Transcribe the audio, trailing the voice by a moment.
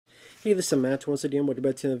Hey, this is Matt once again. Welcome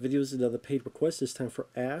back to the videos. Another paid request. This time for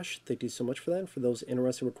Ash. Thank you so much for that. And for those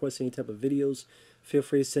interested in requesting any type of videos, feel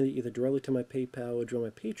free to send it either directly to my PayPal or join my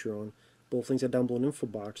Patreon. Both links are down below in the info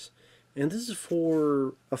box. And this is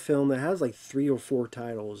for a film that has like 3 or 4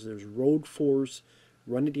 titles. There's Rogue Force,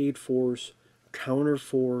 Renegade Force,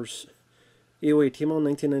 Counterforce. Anyway, it came out in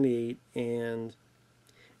 1998, and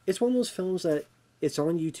it's one of those films that it's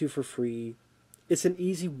on YouTube for free. It's an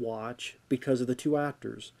easy watch because of the 2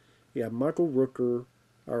 actors. You have Michael Rooker,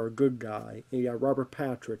 our good guy, and you got Robert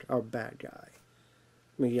Patrick, our bad guy.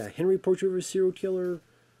 I mean, you got Henry Portrait of a Serial Killer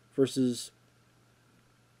versus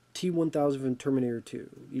T-1000 from Terminator 2.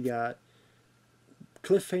 You got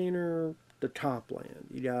Cliffhanger, The Topland.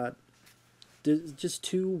 You got just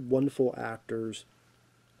 2 wonderful actors.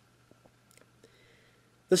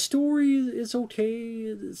 The story is okay.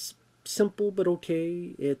 It's simple but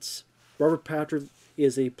okay. It's Robert Patrick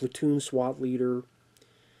is a platoon SWAT leader,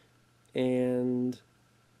 or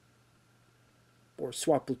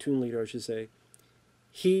SWAT platoon leader, I should say.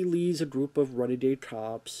 He leads a group of renegade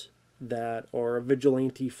cops that are a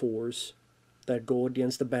vigilante force that go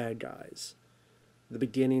against the bad guys. In the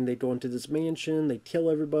beginning, they go into this mansion, they kill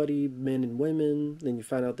everybody, men and women. Then you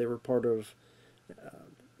find out they were part of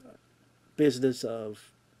business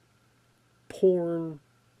of porn,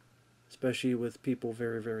 especially with people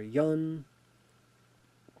very, very young.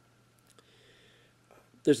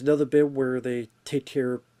 There's another bit where they take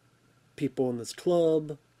care of people in this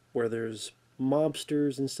club, where there's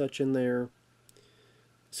mobsters and such in there.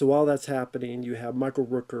 So while that's happening, you have Michael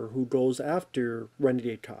Rooker, who goes after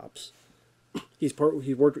renegade cops. He's of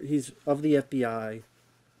the FBI,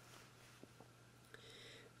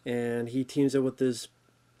 and he teams up with this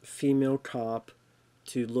female cop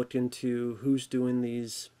to look into who's doing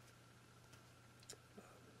these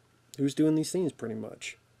things, pretty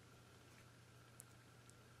much.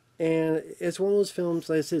 And it's one of those films,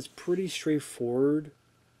 like I said, it's pretty straightforward.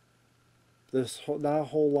 There's not a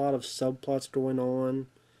whole lot of subplots going on.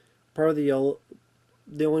 Part of the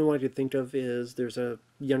only one I could think of is there's a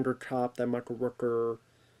younger cop that Michael Rooker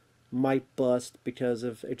might bust because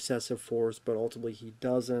of excessive force, but ultimately he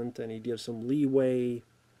doesn't, and he gives some leeway.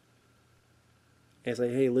 And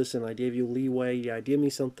say, hey, listen, I gave you leeway. Yeah, give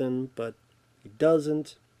me something, but he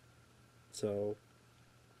doesn't. So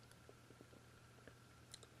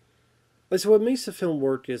what makes the film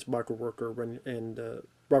work is Michael Rooker and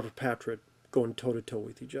Robert Patrick going toe-to-toe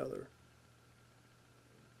with each other.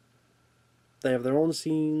 They have their own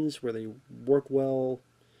scenes where they work well.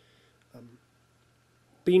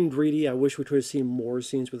 Being greedy, I wish we could have seen more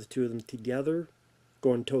scenes with the 2 of them together,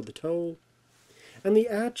 going toe-to-toe. And the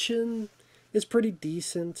action is pretty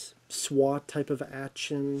decent. SWAT type of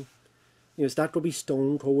action. You know, it's not going to be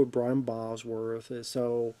Stone Cold with Brian Bosworth,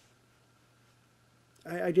 so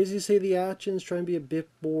I guess you say the action's trying to be a bit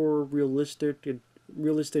more realistic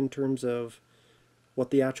in terms of what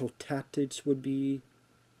the actual tactics would be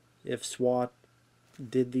if SWAT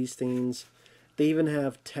did these things. They even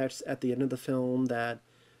have text at the end of the film that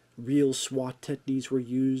real SWAT techniques were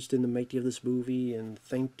used in the making of this movie, and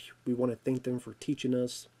we want to thank them for teaching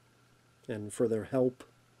us and for their help.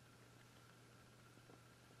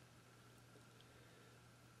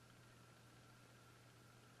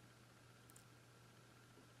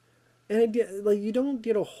 And like, you don't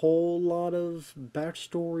get a whole lot of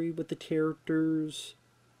backstory with the characters,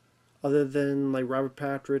 other than like Robert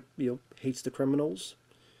Patrick, hates the criminals.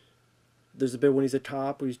 There's a bit when he's a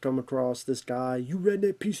cop where he's come across this guy. You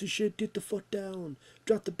redneck piece of shit, get the fuck down.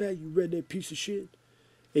 Drop the bat, you redneck piece of shit. And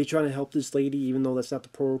he's trying to help this lady, even though that's not the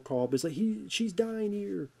protocol. But it's like she's dying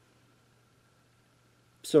here.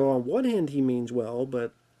 So on one hand, he means well,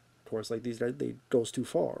 but of course, like these guys, they goes too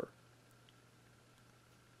far.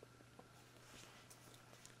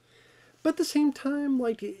 But at the same time,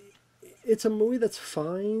 like, it's a movie that's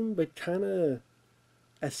fine, but kind of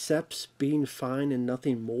accepts being fine and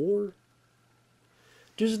nothing more.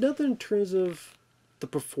 There's nothing in terms of the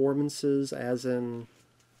performances, as in,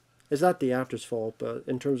 it's not the actor's fault, but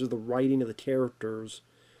in terms of the writing of the characters,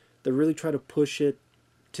 they really try to push it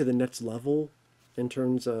to the next level in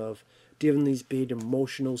terms of giving these big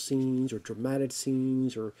emotional scenes or dramatic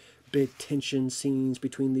scenes or big tension scenes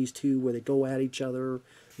between these 2 where they go at each other,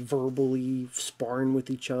 verbally sparring with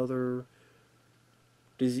each other.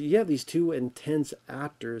 Because you have these 2 intense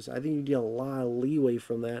actors, I think you get a lot of leeway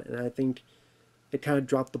from that, and I think it kind of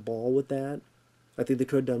dropped the ball with that. I think they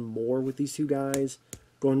could have done more with these 2 guys,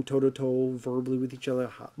 going toe-to-toe verbally with each other,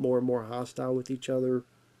 more and more hostile with each other.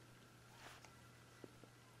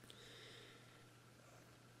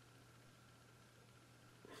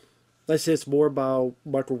 Let's say it's more about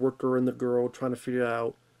Michael Rooker and the girl trying to figure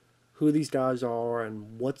out who these guys are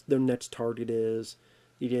and what their next target is.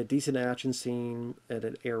 You get a decent action scene at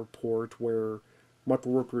an airport where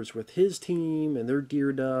Michael Rooker is with his team and they're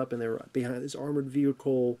geared up and they're behind this armored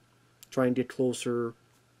vehicle trying to get closer.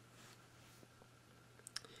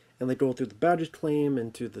 And they go through the baggage claim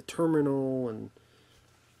into the terminal. And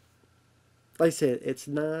like I said, it's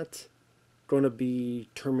not going to be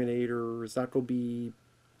Terminator. It's not going to be,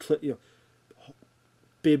 you know,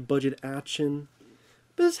 big budget action.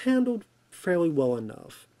 But it's handled fairly well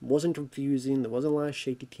enough. It wasn't confusing. There wasn't a lot of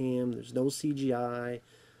shaky cam. There's no CGI.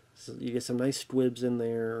 So you get some nice squibs in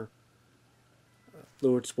there.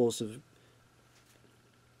 Little explosive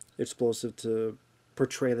to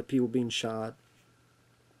portray the people being shot.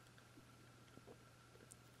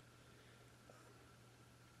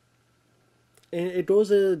 And it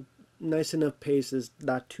goes at a nice enough pace. It's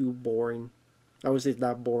not too boring. I would say it's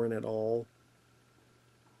not boring at all.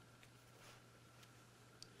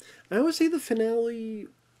 I would say the finale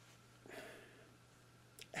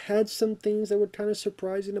had some things that were kind of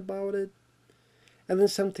surprising about it. And then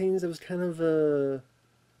some things that was kind of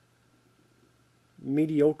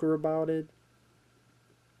mediocre about it.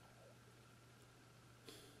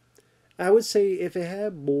 I would say if it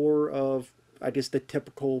had more of, I guess, the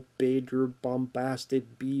typical bigger,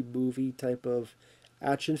 bombastic B-movie type of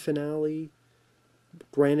action finale,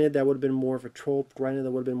 granted, that would have been more of a trope. Granted,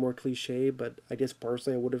 that would have been more cliche. But I guess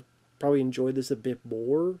personally, I would have probably enjoyed this a bit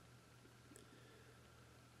more.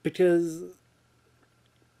 Because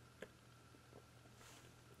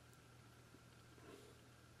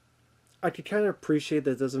I could kind of appreciate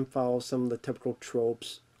that it doesn't follow some of the typical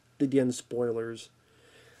tropes. Again, spoilers.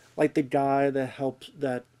 Like the guy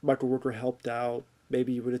that Michael Rooker helped out,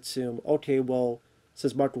 maybe you would assume, okay, well,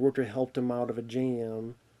 since Michael Rooker helped him out of a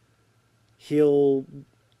jam, he'll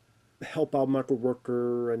help out Michael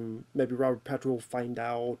Rooker, and maybe Robert Patrick will find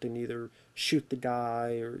out and either shoot the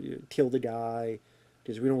guy or kill the guy,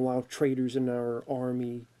 because we don't allow traitors in our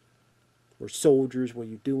army, or soldiers. What are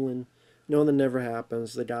you doing? No, that never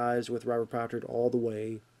happens. The guy's with Robert Patrick all the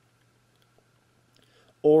way.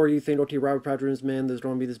 Or you think, okay, Robert Patrick and his men, there's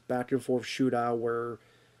going to be this back and forth shootout where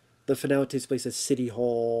the finale takes place at City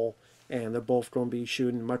Hall, and they're both going to be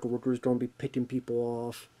shooting. Michael Rooker is going to be picking people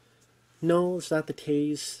off. No, it's not the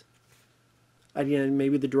case. Again,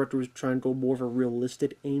 maybe the director was trying to go more of a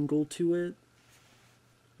realistic angle to it,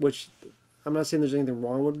 which I'm not saying there's anything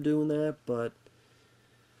wrong with doing that, but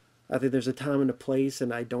I think there's a time and a place,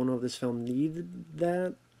 and I don't know if this film needed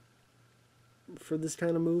that for this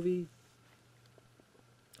kind of movie.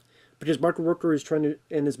 Because Michael Rooker is trying to,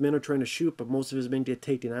 and his men are trying to shoot, but most of his men get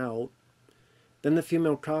taken out. Then the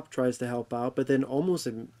female cop tries to help out, but then almost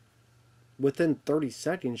within 30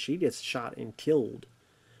 seconds, she gets shot and killed,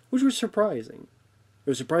 which was surprising. It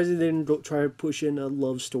was surprising they didn't try to push in a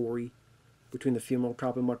love story between the female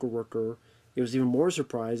cop and Michael Rooker. It was even more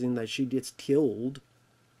surprising that she gets killed,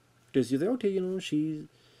 because you think, okay, you know,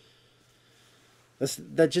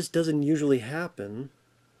 that just doesn't usually happen.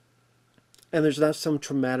 And there's not some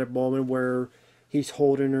traumatic moment where he's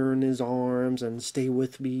holding her in his arms and stay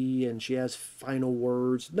with me, and she has final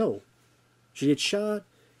words. No. She gets shot.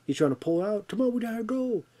 He's trying to pull out. Come on, we gotta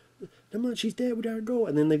go. Come on, she's dead. We gotta go.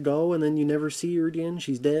 And then they go, and then you never see her again.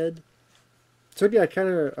 She's dead. So yeah, I kind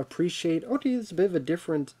of appreciate, okay, it's a bit of a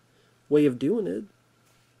different way of doing it.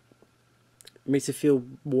 It makes it feel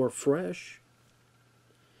more fresh.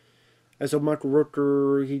 And so Michael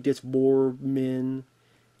Rooker, he gets more men.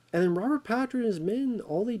 And then Robert Patrick and his men,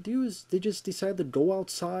 all they do is they just decide to go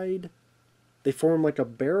outside. They form like a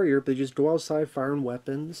barrier, but they just go outside firing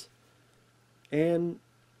weapons. And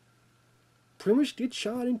pretty much get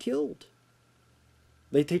shot and killed.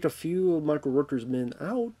 They take a few of Michael Rooker's men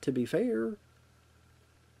out, to be fair.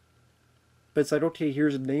 But it's like, okay,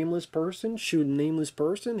 here's a nameless person, shoot a nameless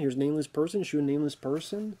person. Here's a nameless person, shoot a nameless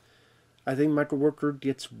person. I think Michael Rooker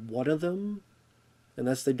gets one of them. And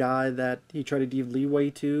that's the guy that he tried to give leeway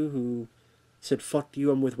to, who said, fuck you,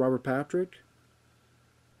 I'm with Robert Patrick.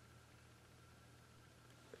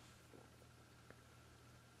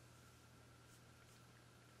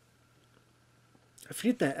 I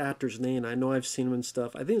forget that actor's name. I know I've seen him in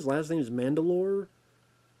stuff. I think his last name is Mandylor,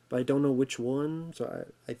 but I don't know which one. So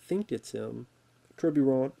I think it's him. Could be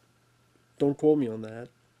wrong. Don't quote me on that.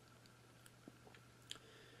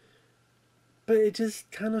 But it just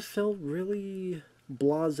kind of felt really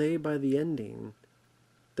blasé by the ending.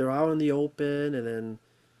 They're out in the open, and then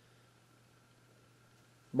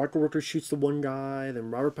Michael Rooker shoots the one guy, then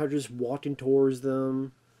Robert Patrick's walking towards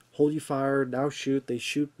them. Hold you fire, now shoot. They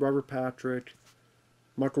shoot Robert Patrick.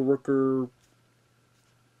 Michael Rooker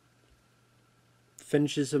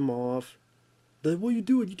finishes him off. The way you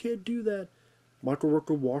do it, you can't do that. Michael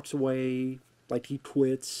Rooker walks away, like he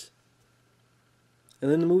quits, and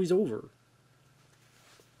then the movie's over.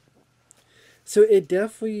 So it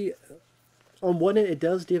definitely, on one end, it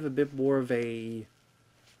does give a bit more of a,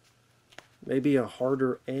 maybe a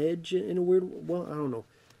harder edge in a weird, well, I don't know.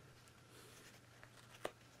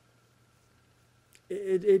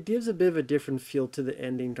 It gives a bit of a different feel to the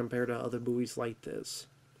ending compared to other movies like this,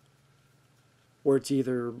 where it's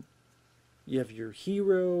either you have your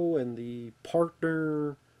hero and the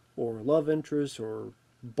partner or love interest or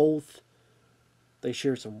both. They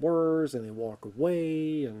share some words and they walk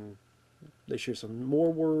away and they share some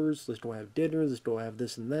more words. Let's go have dinner. Let's go have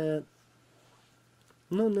this and that.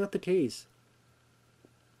 No, not the case.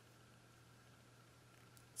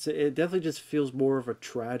 So it definitely just feels more of a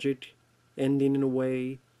tragic ending in a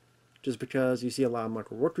way, just because you see a lot of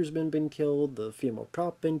Michael Rooker's been killed, the female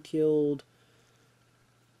cop been killed,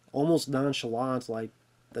 almost nonchalant, like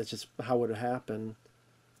that's just how it happened.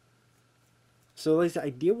 So like the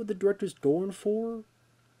idea what the director's going for,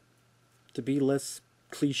 to be less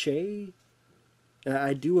cliche, and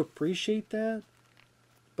I do appreciate that,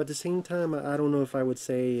 but at the same time, I don't know if I would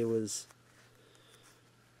say it was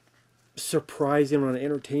surprising on an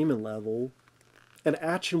entertainment level. And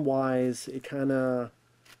action-wise, it kind of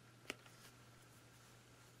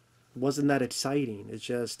wasn't that exciting. It's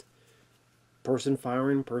just person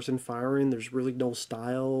firing, person firing. There's really no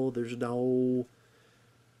style. There's no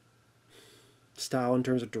style in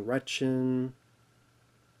terms of direction.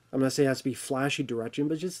 I'm not saying it has to be flashy direction,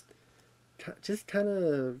 but just kind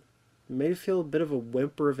of made it feel a bit of a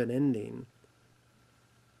whimper of an ending.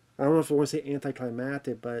 I don't know if I want to say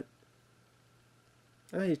anticlimactic, but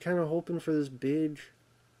you're kind of hoping for this big,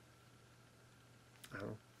 I don't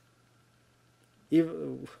know,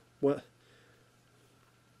 even what,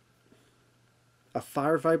 a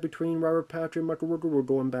firefight between Robert Patrick and Michael Rooker. We're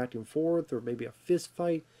going back and forth, or maybe a fist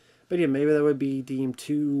fight. But yeah, maybe that would be deemed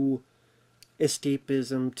too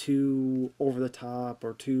escapism, too over the top,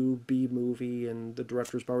 or too B movie, and the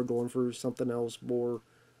director's probably going for something else more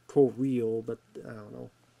real. But I don't know.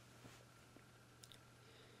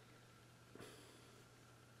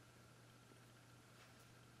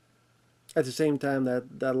 At the same time,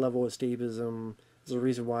 that level of escapism is the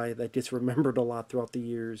reason why that gets remembered a lot throughout the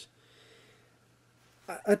years.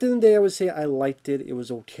 At the end of the day, I would say I liked it. It was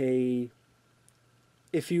okay.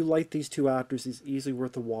 If you like these two actors, it's easily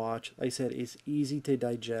worth a watch. Like I said, it's easy to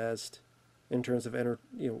digest in terms of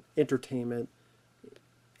entertainment.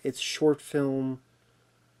 It's short film,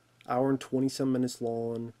 hour and 20-some minutes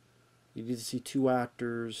long. You get to see two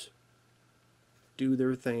actors do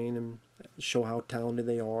their thing and show how talented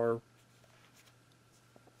they are.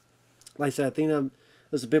 Like I said, I think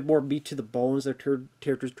there's a bit more meat to the bones. Their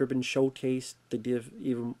characters could have been showcased to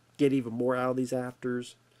get even more out of these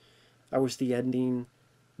actors. I wish the ending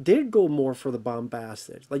did go more for the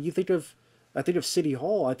bombastic. Like I think of City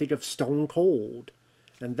Hall, I think of Stone Cold,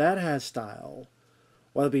 and that has style.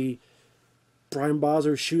 Whether it be Brian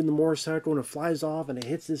Bosworth shooting the motorcycle and it flies off and it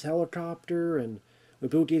hits this helicopter, and when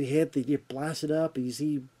people get hit, they get blasted up. And you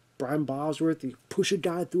see Brian Bosworth, he push a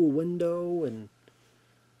guy through a window, and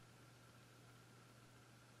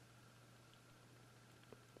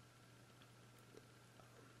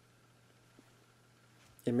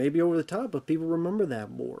it may be over the top, but people remember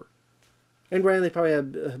that more. And granted, they probably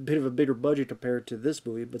had a bit of a bigger budget compared to this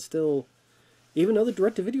movie, but still, even other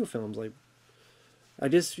direct-to-video films, like, I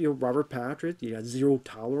just, Robert Patrick, you got Zero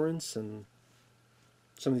Tolerance, and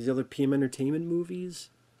some of these other PM Entertainment movies.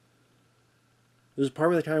 There's a part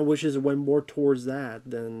of me that kind of wishes it went more towards that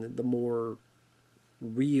than the more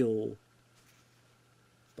real.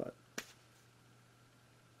 But,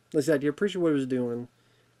 like I said, you appreciate what it was doing.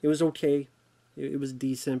 It was okay. It was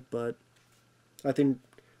decent, but I think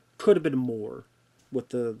could have been more with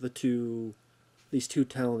these two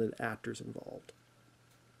talented actors involved.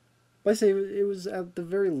 But I say it was at the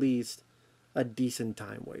very least a decent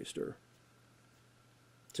time waster.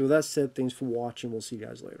 So with that said, thanks for watching. We'll see you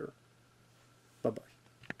guys later. Bye bye.